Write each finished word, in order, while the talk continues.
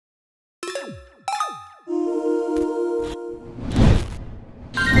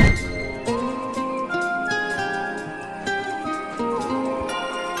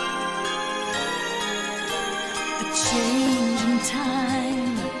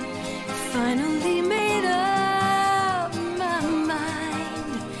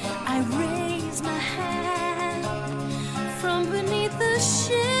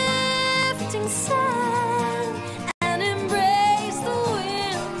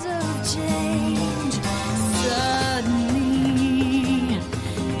change. Suddenly,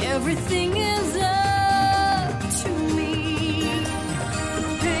 everything is up to me. The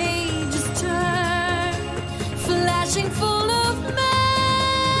pages turn, flashing full of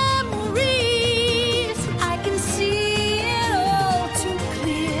memories. I can see it all too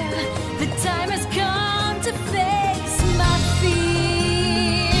clear. The time has come to face my fear.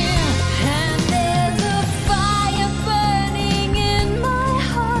 And there's a fire burning in my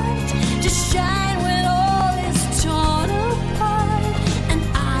heart to shine when all is torn apart. And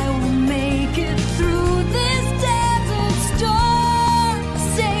I will make it through this desert storm,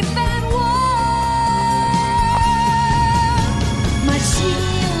 safe and warm. My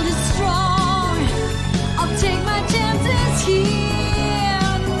shield is strong. I'll take my chances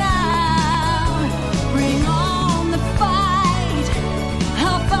here now. Bring on the fight.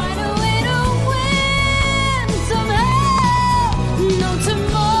 I'll find a way to win somehow. No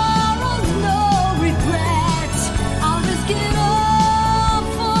tomorrows, no regrets. I'll risk it all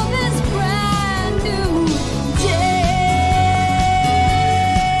for this brand new day.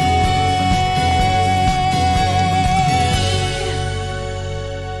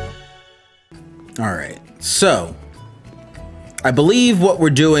 All right. So, I believe what we're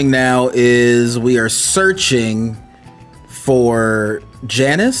doing now is we are searching for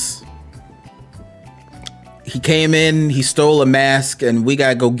Janice. He came in, he stole a mask, and we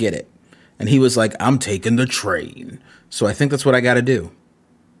gotta go get it. And he was like, I'm taking the train. So I think that's what I gotta do.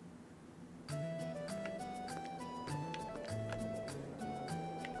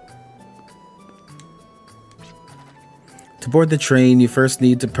 To board the train, you first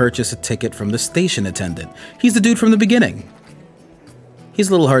need to purchase a ticket from the station attendant. He's the dude from the beginning. He's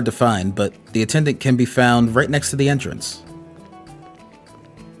a little hard to find, but the attendant can be found right next to the entrance.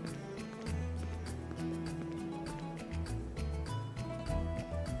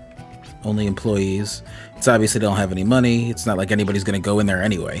 Only employees. It's obviously they don't have any money. It's not like anybody's gonna go in there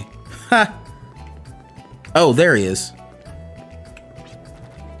anyway. Ha! Oh, there he is.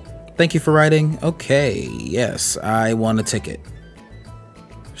 Thank you for riding. Okay, yes, I want a ticket.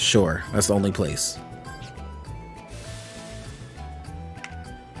 Sure, that's the only place.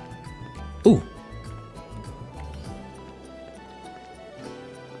 Ooh.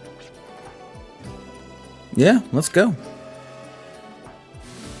 Yeah, let's go.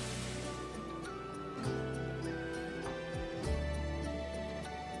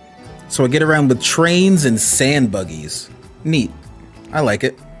 So I get around with trains and sand buggies. Neat. I like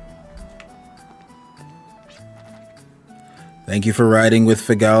it. Thank you for riding with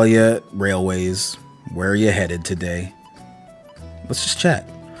Figalia Railways. Where are you headed today? Let's just chat.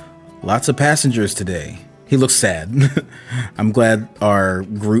 Lots of passengers today. He looks sad. I'm glad our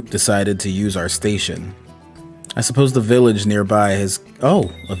group decided to use our station. I suppose the village nearby has...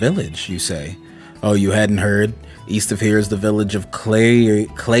 Oh, a village, you say? Oh, you hadn't heard? East of here is the village of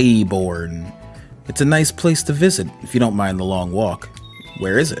Claiborne. It's a nice place to visit, if you don't mind the long walk.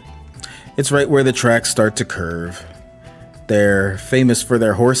 Where is it? It's right where the tracks start to curve. They're famous for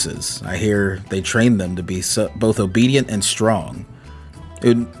their horses. I hear they train them to be both obedient and strong.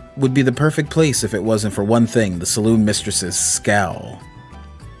 It would be the perfect place if it wasn't for one thing, the saloon mistress's scowl.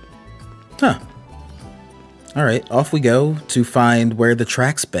 Huh. Alright, off we go to find where the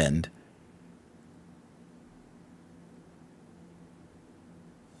tracks bend.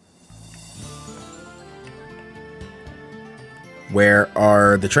 Where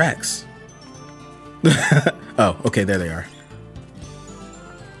are the tracks? Oh, okay, there they are.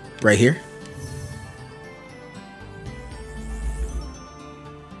 Right here?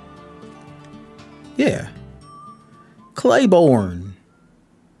 Yeah. Claiborne.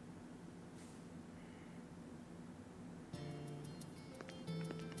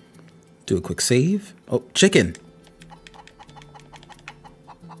 Do a quick save. Oh, chicken.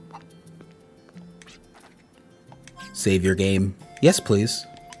 Save your game. Yes, please.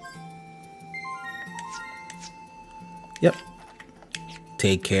 Yep.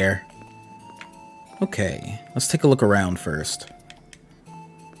 Take care. Okay, let's take a look around first.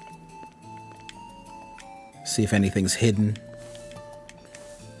 See if anything's hidden.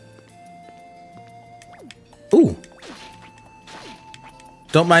 Ooh.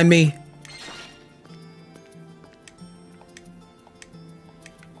 Don't mind me.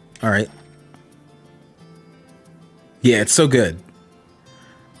 Alright. Yeah, it's so good.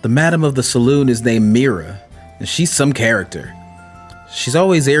 The madam of the saloon is named Mira, and she's some character. She's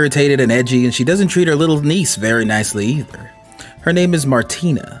always irritated and edgy, and she doesn't treat her little niece very nicely either. Her name is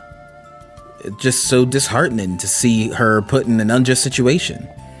Martina. It's just so disheartening to see her put in an unjust situation.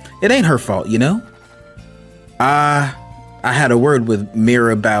 It ain't her fault, you know? I had a word with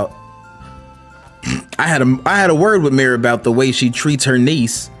Mira about I had a word with Mira about the way she treats her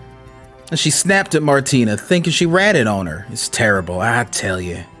niece. And she snapped at Martina, thinking she ratted on her. It's terrible, I tell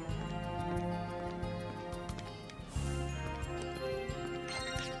you.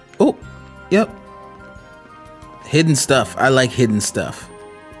 Oh, yep. Hidden stuff. I like hidden stuff.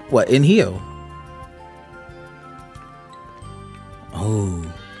 What, in here?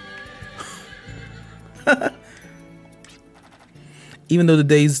 Oh. Even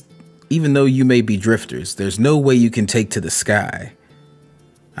though you may be drifters, there's no way you can take to the sky.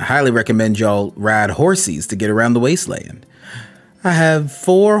 I highly recommend y'all ride horsies to get around the wasteland. I have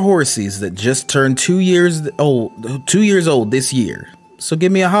 4 horsies that just turned 2 years old this year. So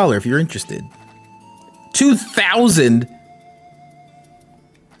give me a holler if you're interested. 2,000?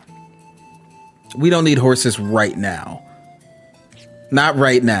 We don't need horses right now. Not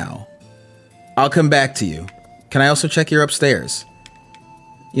right now. I'll come back to you. Can I also check your upstairs?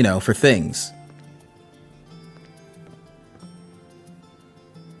 You know, for things.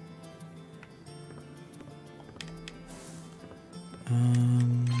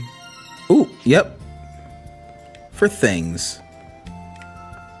 Ooh, yep. For things.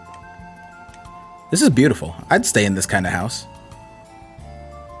 This is beautiful. I'd stay in this kind of house.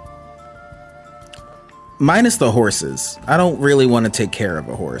 Minus the horses. I don't really want to take care of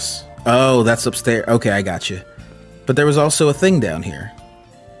a horse. Oh, that's upstairs. Okay, I got you. But there was also a thing down here.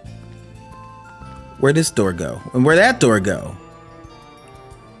 Where'd this door go? And where'd that door go?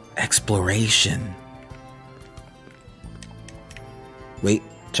 Exploration. Wait,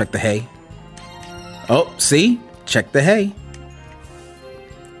 check the hay. Oh, see? Check the hay.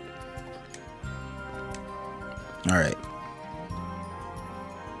 All right.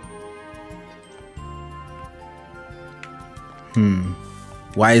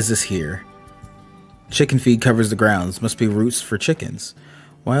 Why is this here? Chicken feed covers the grounds. Must be roosts for chickens.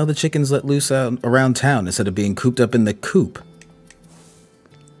 Why are the chickens let loose out around town instead of being cooped up in the coop?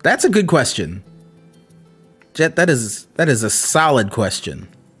 That's a good question. Jet, that is a solid question.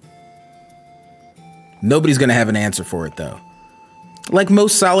 Nobody's gonna have an answer for it though. Like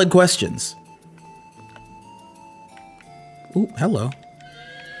most solid questions. Ooh, hello.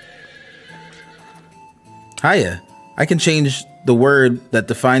 Hiya. I can change the word that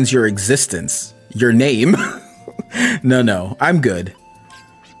defines your existence. Your name. No, I'm good.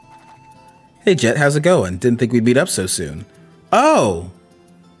 Hey Jet, how's it going? Didn't think we'd meet up so soon. Oh!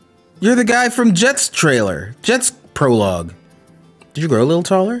 You're the guy from Jet's trailer. Jet's prologue. Did you grow a little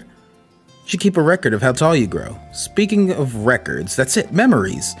taller? You should keep a record of how tall you grow. Speaking of records, that's it,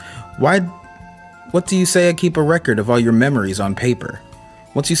 memories. What do you say I keep a record of all your memories on paper?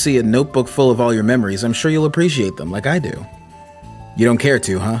 Once you see a notebook full of all your memories, I'm sure you'll appreciate them like I do. You don't care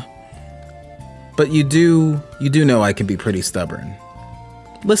to, huh? But you do know I can be pretty stubborn.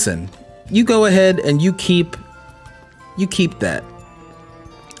 Listen, you go ahead and you keep that.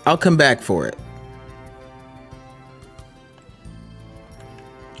 I'll come back for it.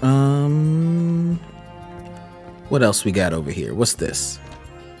 What else we got over here? What's this?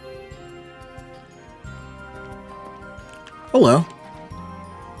 Hello.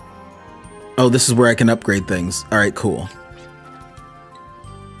 Oh, this is where I can upgrade things. All right, cool.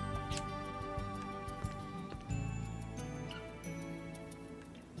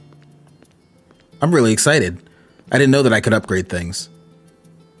 I'm really excited. I didn't know that I could upgrade things.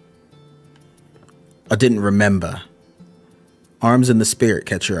 I didn't remember. Arms in the spirit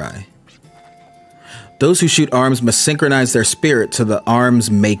catch your eye. Those who shoot arms must synchronize their spirit to the arm's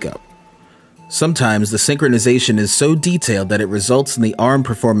makeup. Sometimes the synchronization is so detailed that it results in the arm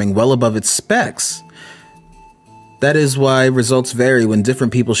performing well above its specs. That is why results vary when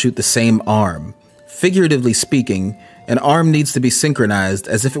different people shoot the same arm. Figuratively speaking, an arm needs to be synchronized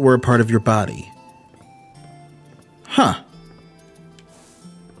as if it were a part of your body. Huh.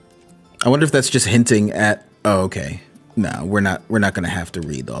 I wonder if that's just hinting at... Oh, okay. No, we're not going to have to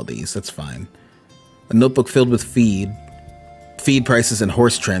read all these. That's fine. A notebook filled with feed prices and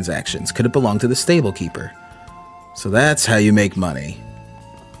horse transactions. Could it belong to the stable keeper? So that's how you make money.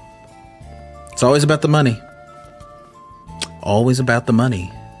 It's always about the money. Always about the money.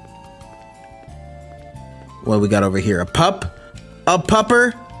 What do we got over here? A pup? A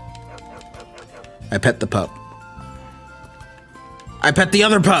pupper? I pet the pup. I pet the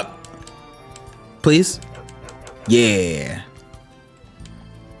other pup. Please? Yeah.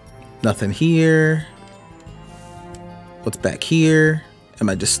 Nothing here. What's back here? Am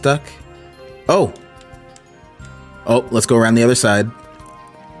I just stuck? Oh. Oh, let's go around the other side.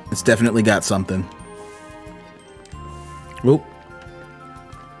 It's definitely got something. Whoop.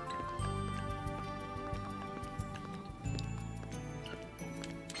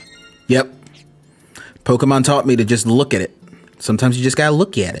 Yep. Pokemon taught me to just look at it. Sometimes you just gotta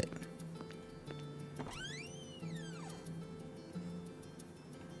look at it.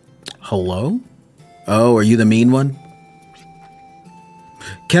 Hello? Oh, are you the mean one?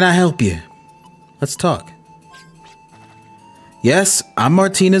 Can I help you? Let's talk. Yes, I'm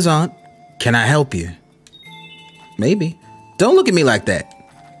Martina's aunt. Can I help you? Maybe. Don't look at me like that.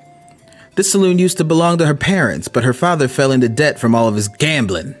 This saloon used to belong to her parents, but her father fell into debt from all of his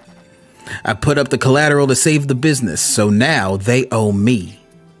gambling. I put up the collateral to save the business, so now they owe me.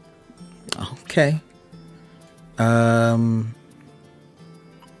 Okay.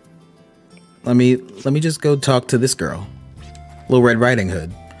 Let me just go talk to this girl. Little Red Riding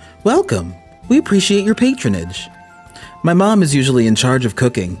Hood. Welcome. We appreciate your patronage. My mom is usually in charge of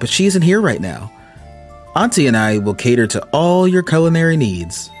cooking, but she isn't here right now. Auntie and I will cater to all your culinary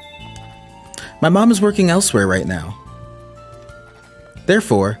needs. My mom is working elsewhere right now.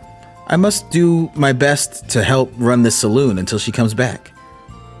 Therefore, I must do my best to help run this saloon until she comes back.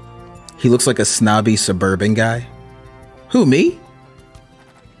 He looks like a snobby suburban guy. Who, me?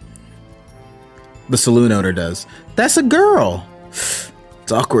 The saloon owner does. That's a girl.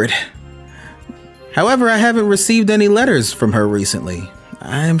 It's awkward. However, I haven't received any letters from her recently.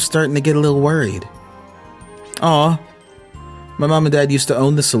 I'm starting to get a little worried. Aw. My mom and dad used to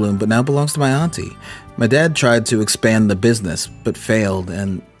own the saloon, but now belongs to my auntie. My dad tried to expand the business, but failed,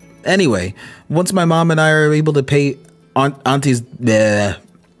 and anyway, once my mom and I are able to pay auntie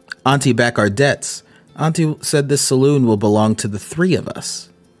back our debts, auntie said this saloon will belong to the three of us.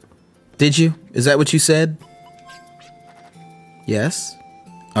 Did you? Is that what you said? Yes?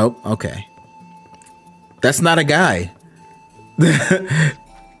 Oh, okay. That's not a guy.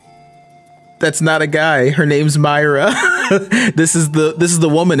 That's not a guy. Her name's Myra. This is the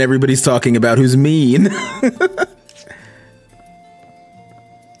woman everybody's talking about who's mean.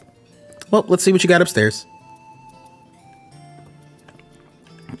 Well, let's see what you got upstairs.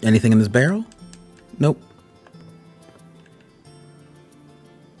 Anything in this barrel? Nope.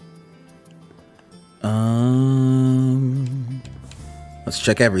 Let's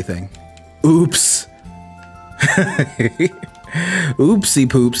check everything. Oops. Oopsie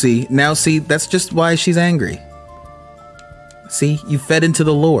poopsie. Now see, that's just why she's angry. See, you fed into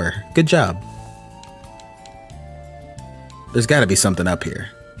the lore. Good job. There's gotta be something up here.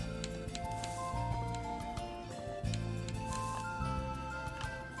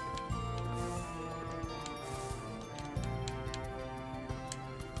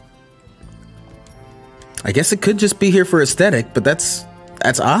 I guess it could just be here for aesthetic, but that's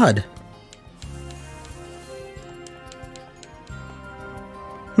odd.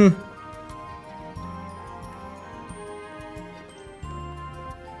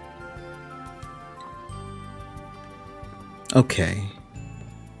 Okay.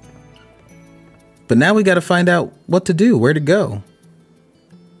 But now we gotta find out what to do, where to go.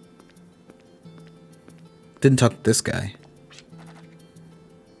 Didn't talk to this guy.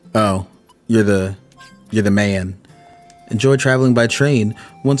 Oh, you're the man. Enjoy traveling by train.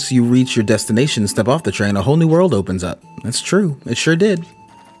 Once you reach your destination and step off the train, a whole new world opens up. That's true. It sure did.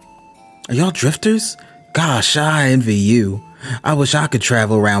 Are y'all drifters? Gosh, I envy you. I wish I could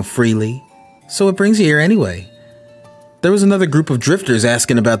travel around freely. So what brings you here anyway? There was another group of drifters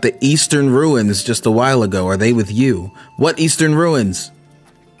asking about the Eastern Ruins just a while ago. Are they with you? What Eastern Ruins?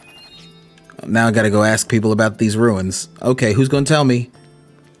 Now I gotta go ask people about these ruins. Okay, who's gonna tell me?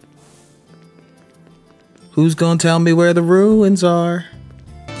 Who's gonna tell me where the ruins are?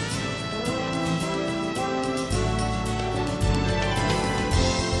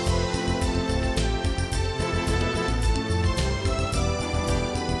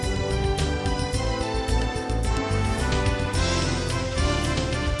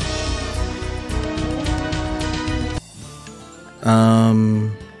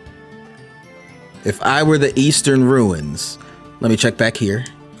 If I were the Eastern Ruins, let me check back here.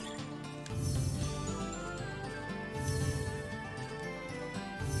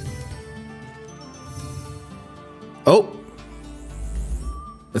 Oh,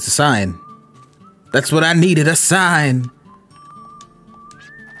 it's a sign. That's what I needed, a sign.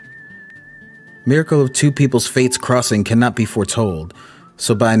 Miracle of two people's fates crossing cannot be foretold.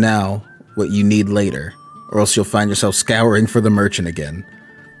 So buy now what you need later, or else you'll find yourself scouring for the merchant again.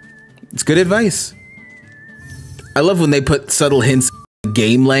 It's good advice. I love when they put subtle hints in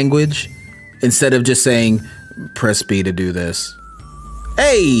game language instead of just saying, press B to do this.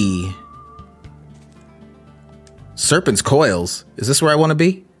 Hey! Serpent's Coils. Is this where I want to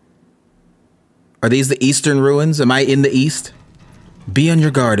be? Are these the Eastern Ruins? Am I in the East? Be on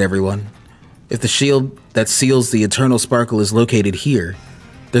your guard, everyone. If the shield that seals the eternal sparkle is located here,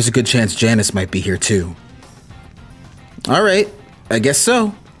 There's a good chance Janice might be here too. All right, I guess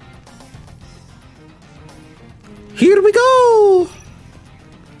so. Here we go.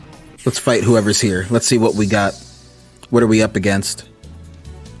 Let's fight whoever's here. Let's see what we got. What are we up against?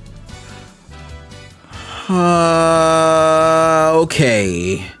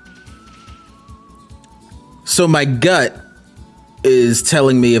 Okay. So my gut is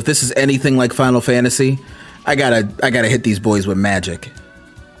telling me if this is anything like Final Fantasy, I gotta hit these boys with magic.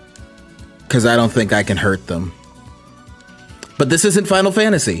 Because I don't think I can hurt them. But this isn't Final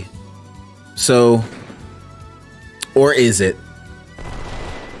Fantasy. So, or is it?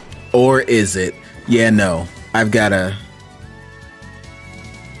 Or is it? Yeah, no. I've gotta...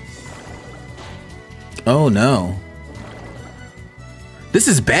 Oh, no. This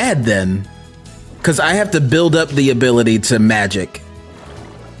is bad, then. Because I have to build up the ability to magic.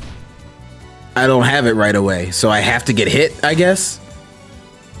 I don't have it right away, so I have to get hit, I guess?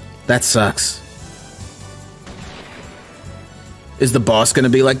 That sucks. Is the boss gonna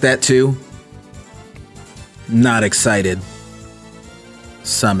be like that, too? Not excited.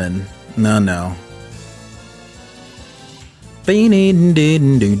 Summon. No.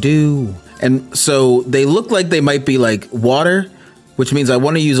 And so they look like they might be like water, which means I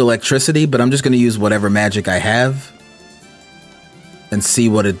want to use electricity, but I'm just going to use whatever magic I have and see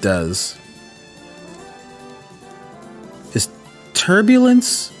what it does. Is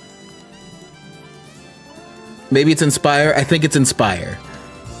turbulence? Maybe it's inspire. I think it's inspire.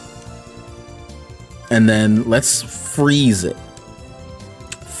 And then let's freeze it.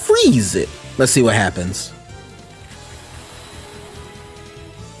 Freeze it. Let's see what happens.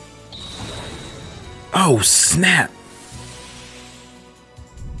 Oh, snap.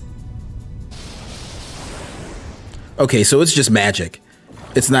 Okay, so it's just magic.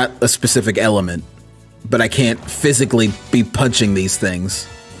 It's not a specific element, but I can't physically be punching these things.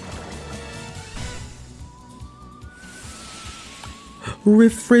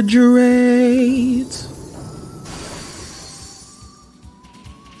 Refrigerate.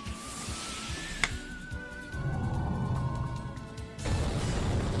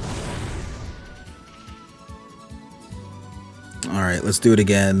 All right, let's do it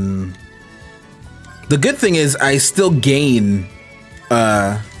again. The good thing is I still gain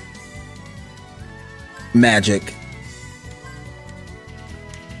magic.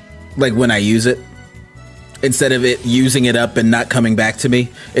 Like when I use it. Instead of it using it up and not coming back to me.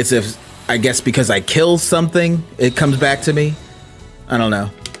 It's if, I guess because I kill something, it comes back to me. I don't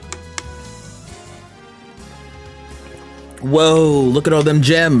know. Whoa, look at all them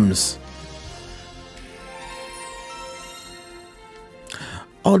gems.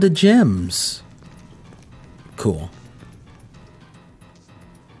 All the gems. Cool.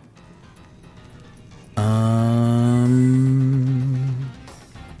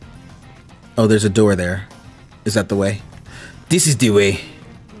 Oh, there's a door there. Is that the way? This is the way.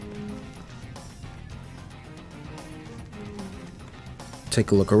 Take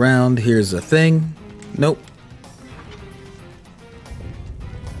a look around. Here's a thing. Nope.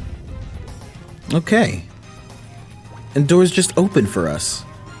 Okay. And doors just open for us.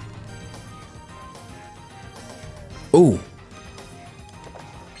 Ooh.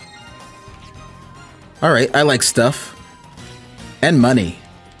 Alright, I like stuff. And money.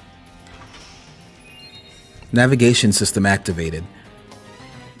 Navigation system activated.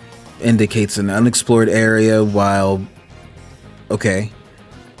 Indicates an unexplored area while... Okay.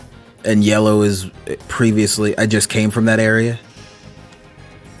 And yellow is previously... I just came from that area.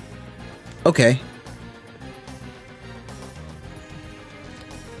 Okay.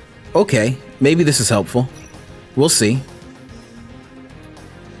 Okay, maybe this is helpful. We'll see.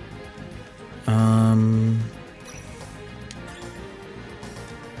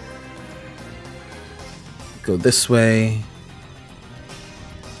 Go this way.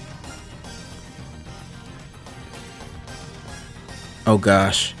 Oh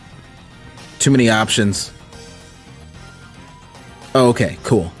gosh. Too many options. Oh, okay,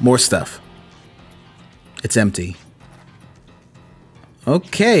 cool. More stuff. It's empty.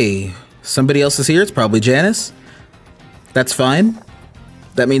 Okay. Somebody else is here. It's probably Janice. That's fine.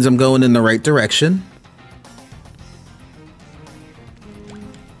 That means I'm going in the right direction.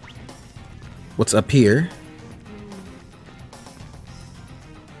 What's up here?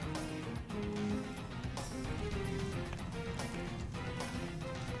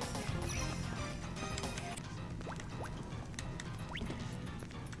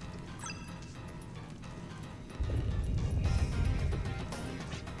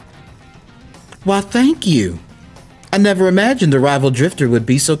 Why, thank you. I never imagined the rival drifter would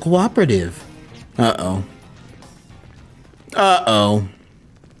be so cooperative. Uh-oh. Uh-oh.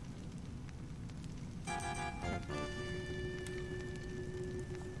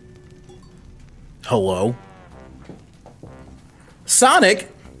 Hello?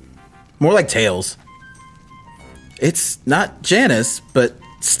 Sonic? More like Tails. It's not Janice, but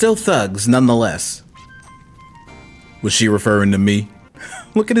still thugs nonetheless. Was she referring to me?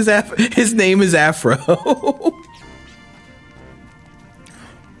 Look at his afro. His name is Afro.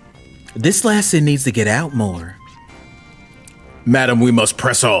 This lassie needs to get out more. Madam, we must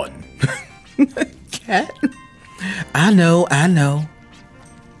press on. Cat? I know.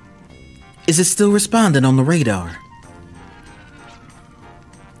 Is it still responding on the radar?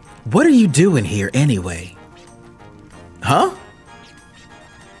 What are you doing here anyway? Huh?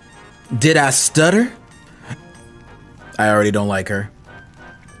 Did I stutter? I already don't like her.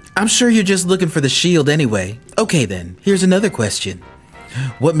 I'm sure you're just looking for the shield anyway. Okay then, here's another question.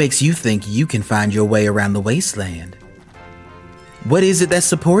 What makes you think you can find your way around the wasteland? What is it that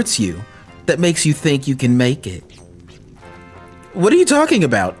supports you, that makes you think you can make it? What are you talking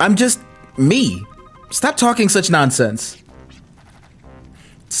about? I'm just me. Stop talking such nonsense.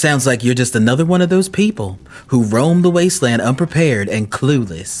 Sounds like you're just another one of those people who roam the wasteland unprepared and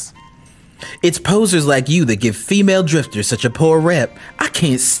clueless. It's posers like you that give female drifters such a poor rep. I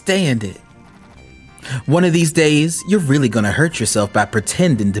can't stand it. One of these days, you're really gonna hurt yourself by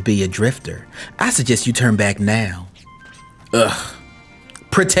pretending to be a drifter. I suggest you turn back now. Ugh.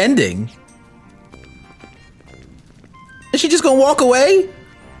 Pretending? Is she just gonna walk away?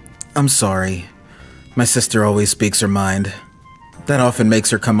 I'm sorry. My sister always speaks her mind. That often makes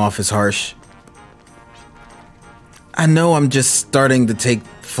her come off as harsh. I know I'm just starting to take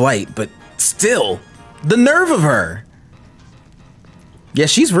flight, but still, the nerve of her. Yeah,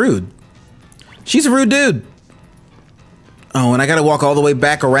 she's rude. She's a rude dude. Oh, and I gotta walk all the way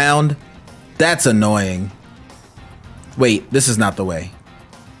back around? That's annoying. Wait, this is not the way.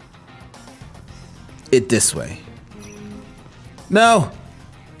 It this way. No!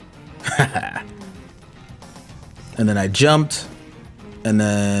 And then I jumped. And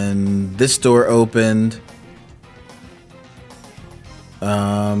then this door opened.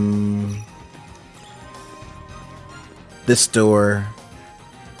 This door.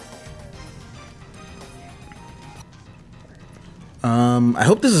 I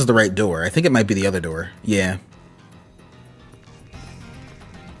hope this is the right door. I think it might be the other door. Yeah.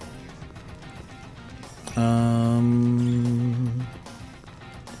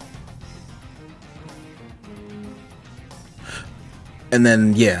 And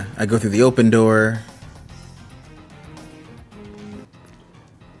then, yeah, I go through the open door.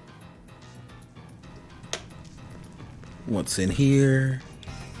 What's in here?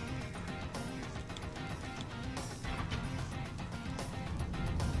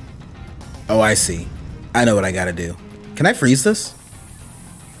 Oh, I see. I know what I gotta do. Can I freeze this?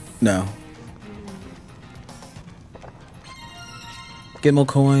 No. Gimel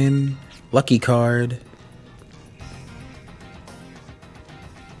coin. Lucky card.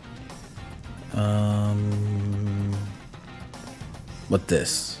 What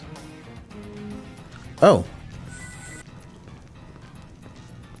this? Oh.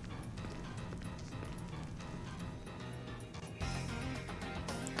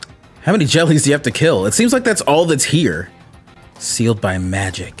 How many jellies do you have to kill? It seems like that's all that's here. Sealed by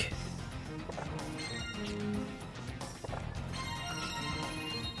magic.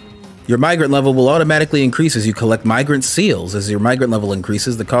 Your migrant level will automatically increase as you collect migrant seals. As your migrant level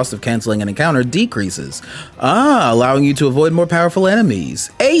increases, the cost of canceling an encounter decreases. Ah, allowing you to avoid more powerful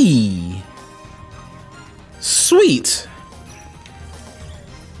enemies. Hey! Sweet!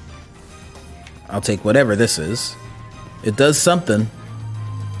 I'll take whatever this is. It does something.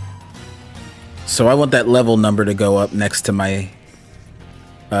 So I want that level number to go up next to my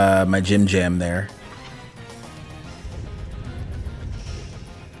my gym jam there.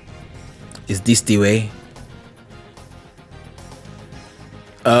 Is this the way?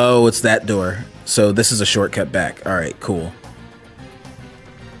 Oh, it's that door. So this is a shortcut back. All right, cool.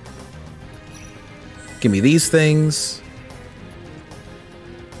 Give me these things.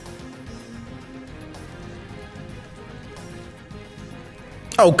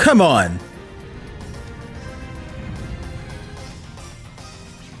 Oh, come on.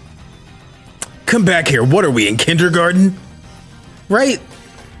 Come back here. What are we, in kindergarten? Right?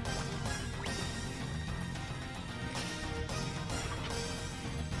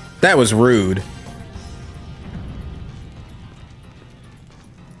 That was rude.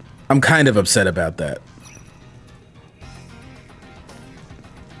 I'm kind of upset about that.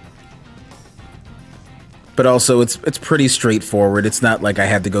 But also, it's pretty straightforward. It's not like I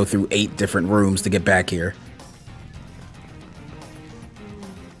had to go through 8 different rooms to get back here.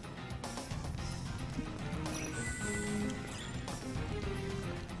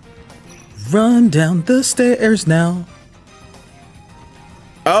 Run down the stairs now.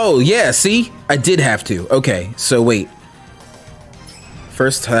 Oh, yeah, see? I did have to. Okay, so wait.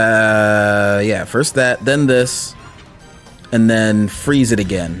 First, first that, then this, and then freeze it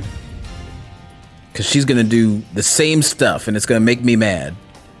again. Because she's going to do the same stuff, and it's going to make me mad.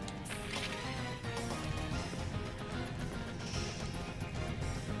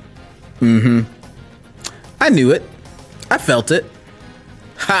 I knew it. I felt it.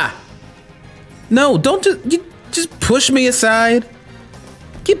 Ha! No, don't just push me aside.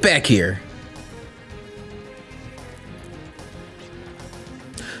 Get back here.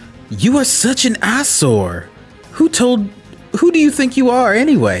 You are such an eyesore. Who do you think you are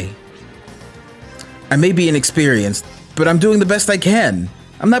anyway? I may be inexperienced, but I'm doing the best I can.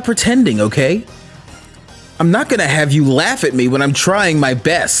 I'm not pretending, okay? I'm not gonna have you laugh at me when I'm trying my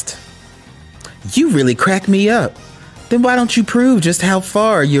best. You really crack me up. Then why don't you prove just how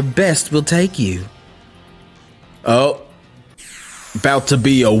far your best will take you? Oh. About to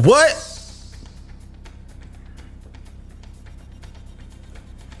be a what?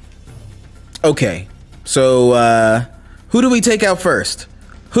 Okay. So, who do we take out first?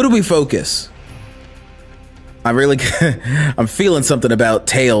 Who do we focus? I'm feeling something about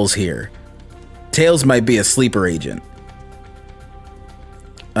Tails here. Tails might be a sleeper agent.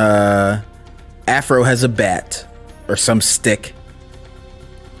 Afro has a bat or some stick.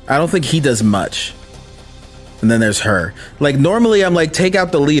 I don't think he does much. And then there's her. Like, normally I'm like, take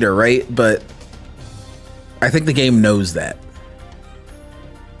out the leader, right? But I think the game knows that.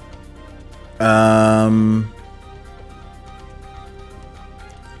 I'm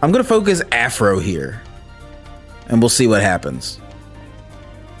gonna focus Afro here. And we'll see what happens.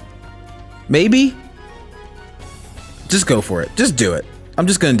 Maybe? Just go for it. Just do it. I'm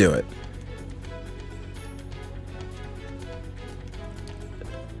just gonna do it.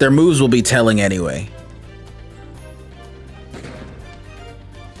 Their moves will be telling anyway.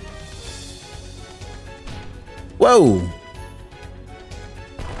 Whoa!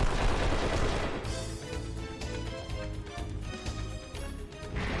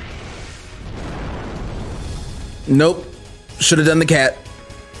 Nope. Should have done the cat.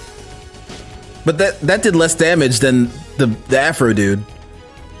 But that did less damage than the Afro dude.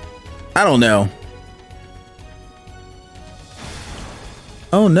 I don't know.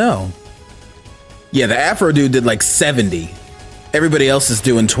 Oh no. Yeah, the Afro dude did like 70. Everybody else is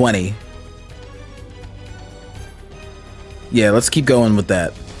doing 20. Yeah, let's keep going with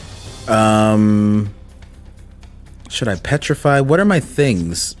that. Should I petrify? What are my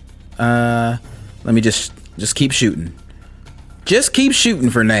things? Let me just keep shooting. Just keep shooting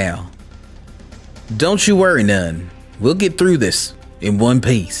for now. Don't you worry none. We'll get through this in one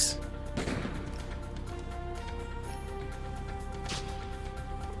piece.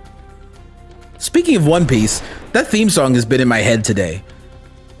 Speaking of One Piece, that theme song has been in my head today.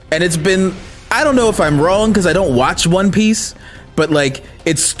 And it's been, I don't know if I'm wrong because I don't watch One Piece, but like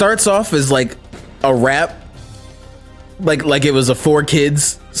it starts off as like a rap, like it was a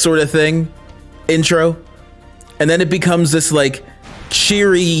 4Kids sort of thing intro, and then it becomes this like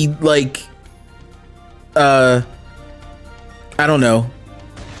cheery like I don't know,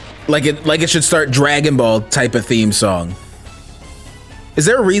 like it should start Dragon Ball type of theme song. Is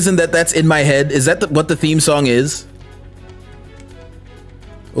there a reason that that's in my head? Is that what the theme song is?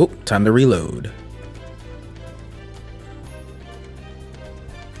 Oh, time to reload.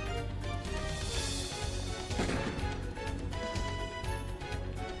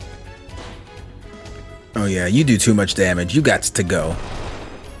 Oh yeah, you do too much damage. You got to go.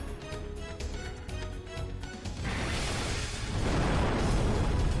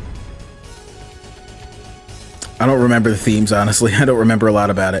 I don't remember the themes, honestly. I don't remember a lot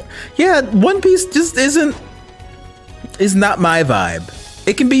about it. Yeah, One Piece just is not my vibe.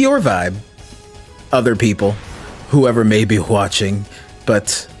 It can be your vibe. Other people, whoever may be watching,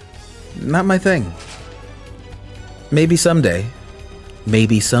 but not my thing. Maybe someday.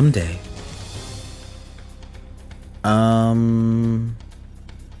 Maybe someday.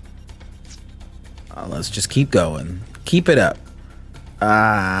 Let's just keep going. Keep it up.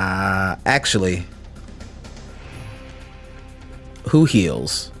 Actually, who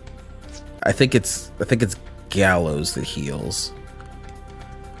heals? I think it's Gallows that heals.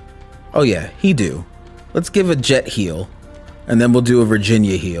 Oh yeah, he do. Let's give a Jet heal, and then we'll do a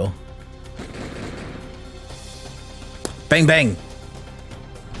Virginia heal. Bang bang.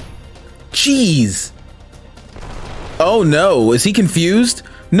 Jeez. Oh no, is he confused?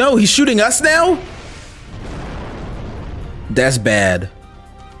 No, he's shooting us now? That's bad.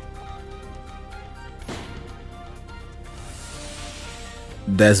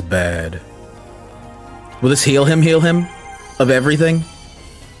 That's bad. Will this heal him of everything?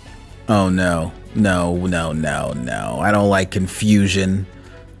 Oh no. No, no, no, no. I don't like confusion.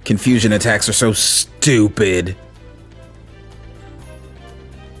 Confusion attacks are so stupid.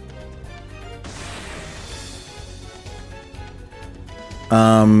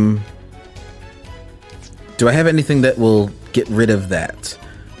 Do I have anything that will get rid of that?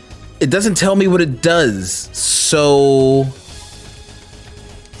 It doesn't tell me what it does, so...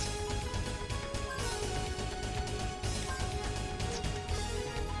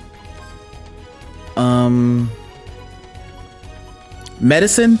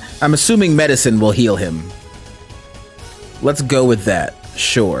 Medicine? I'm assuming medicine will heal him. Let's go with that.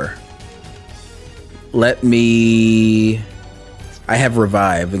 Sure. Let me... I have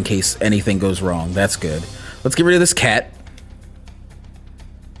revive in case anything goes wrong. That's good. Let's get rid of this cat.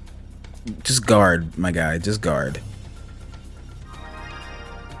 Just guard, my guy. Just guard.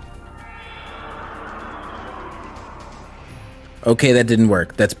 Okay, that didn't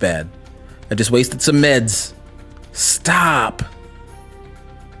work. That's bad. I just wasted some meds. Stop.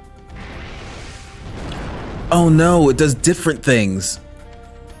 Oh no, it does different things.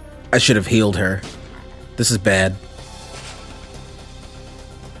 I should have healed her. This is bad.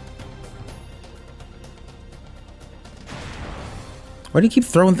 Why do you keep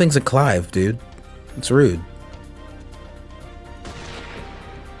throwing things at Clive, dude? It's rude.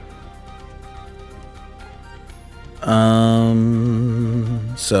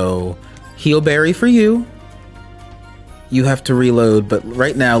 So heal berry for you. You have to reload, but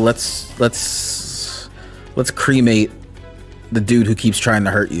right now let's cremate the dude who keeps trying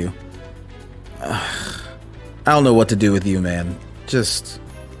to hurt you. I don't know what to do with you, man. Just.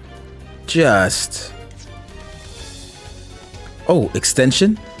 Oh,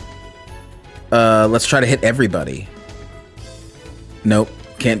 extension? Let's try to hit everybody. Nope,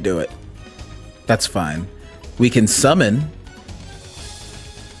 can't do it. That's fine. We can summon.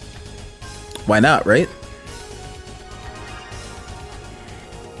 Why not, right?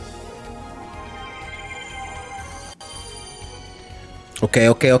 Okay.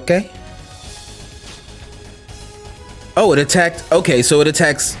 Oh, it attacked. Okay, so it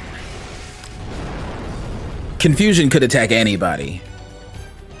attacks. Confusion could attack anybody.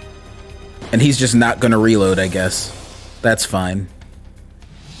 And he's just not gonna reload, I guess. That's fine.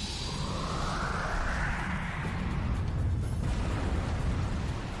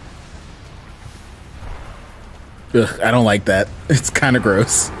 Ugh, I don't like that. It's kind of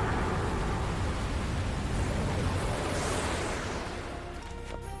gross.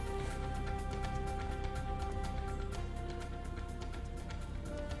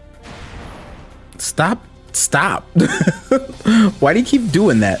 Stop. Why do you keep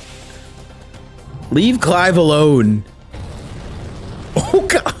doing that? Leave Clive alone. Oh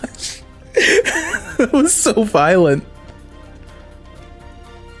gosh. That was so violent.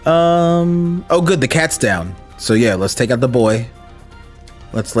 Oh good, the cat's down. So yeah, let's take out the boy.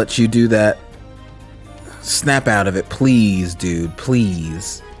 Let's let you do that. Snap out of it, please, dude,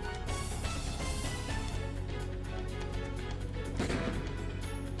 please.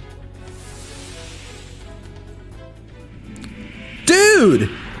 Dude!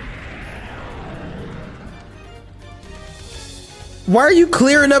 Why are you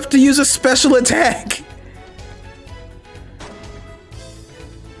clear enough to use a special attack?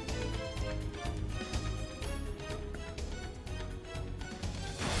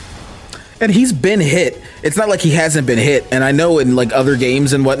 And he's been hit. It's not like he hasn't been hit. And I know in like other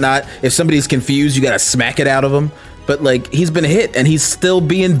games and whatnot, if somebody's confused, you gotta smack it out of them. But like, he's been hit and he's still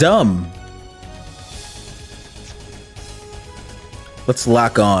being dumb. Let's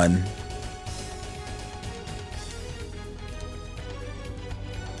lock on.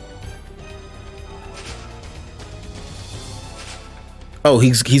 Oh,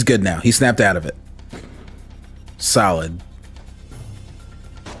 he's good now. He snapped out of it. Solid.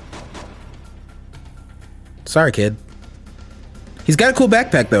 Sorry, kid. He's got a cool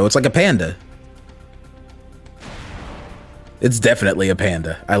backpack, though. It's like a panda. It's definitely a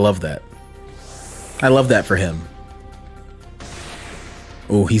panda. I love that. I love that for him.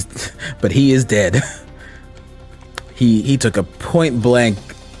 Oh, but he is dead. He took a point blank.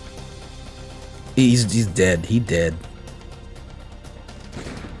 He's dead. He dead.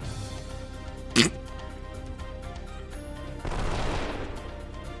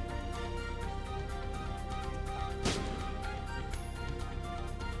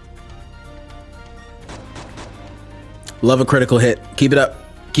 Love a critical hit. Keep it up.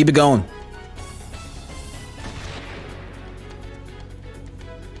 Keep it going.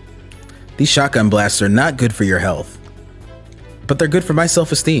 These shotgun blasts are not good for your health, but they're good for my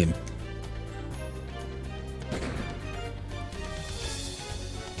self-esteem.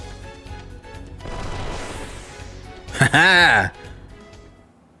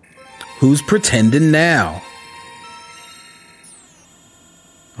 Who's pretending now?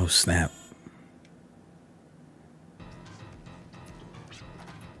 Oh, snap.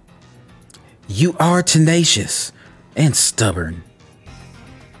 You are tenacious and stubborn.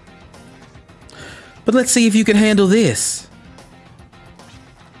 But let's see if you can handle this.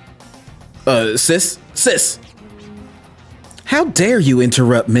 Sis. How dare you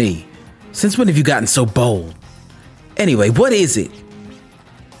interrupt me? Since when have you gotten so bold? Anyway, what is it?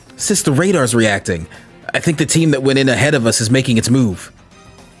 Sis, the radar's reacting. I think the team that went in ahead of us is making its move.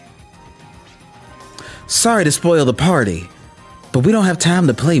 Sorry to spoil the party, but we don't have time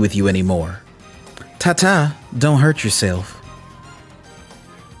to play with you anymore. Ta-ta, don't hurt yourself.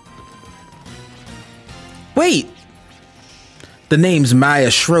 Wait! The name's Maya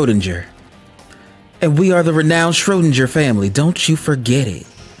Schroedinger. And we are the renowned Schroedinger family, don't you forget it.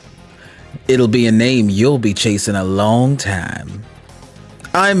 It'll be a name you'll be chasing a long time.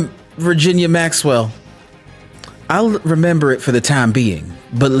 I'm Virginia Maxwell. I'll remember it for the time being,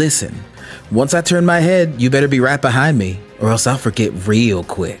 but listen, once I turn my head, you better be right behind me, or else I'll forget real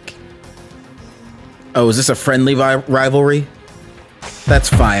quick. Oh, is this a friendly rivalry? That's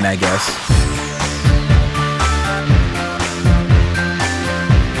fine, I guess.